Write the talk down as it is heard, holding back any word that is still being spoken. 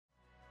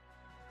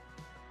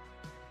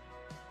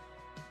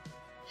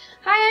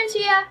Hi, I'm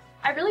Tia.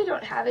 I really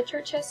don't have a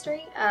church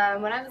history.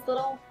 When I was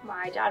little,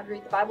 my dad would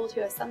read the Bible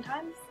to us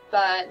sometimes,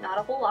 but not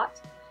a whole lot.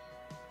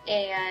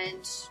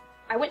 And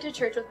I went to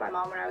church with my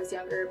mom when I was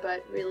younger,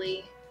 but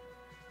really,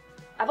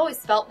 I've always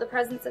felt the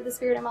presence of the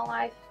Spirit in my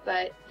life,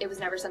 but it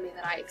was never something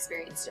that I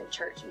experienced in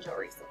church until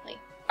recently.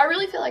 I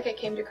really feel like I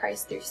came to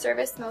Christ through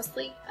service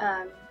mostly.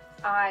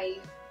 I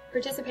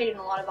participated in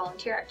a lot of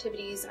volunteer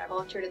activities, and I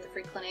volunteered at the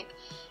free clinic,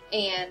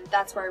 and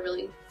that's where I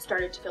really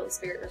started to feel the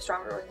Spirit grow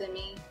stronger within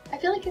me. I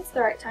feel like it's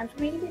the right time for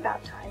me to be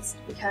baptized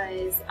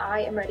because I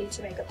am ready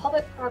to make a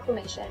public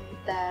proclamation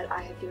that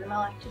I have given my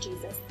life to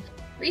Jesus.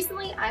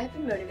 Recently, I have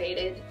been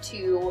motivated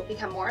to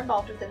become more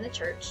involved within the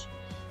church.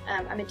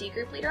 I'm a D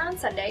group leader on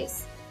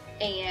Sundays,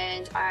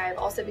 and I've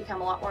also become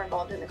a lot more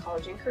involved in the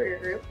college and career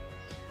group.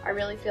 I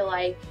really feel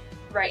like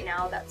right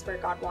now that's where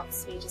God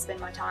wants me to spend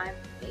my time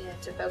and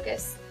to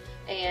focus.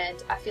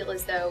 And I feel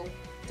as though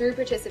through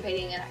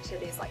participating in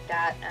activities like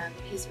that,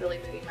 He's really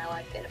moving my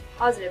life in a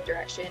positive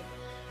direction,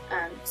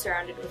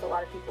 surrounded with a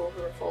lot of people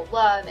who are full of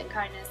love and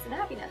kindness and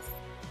happiness.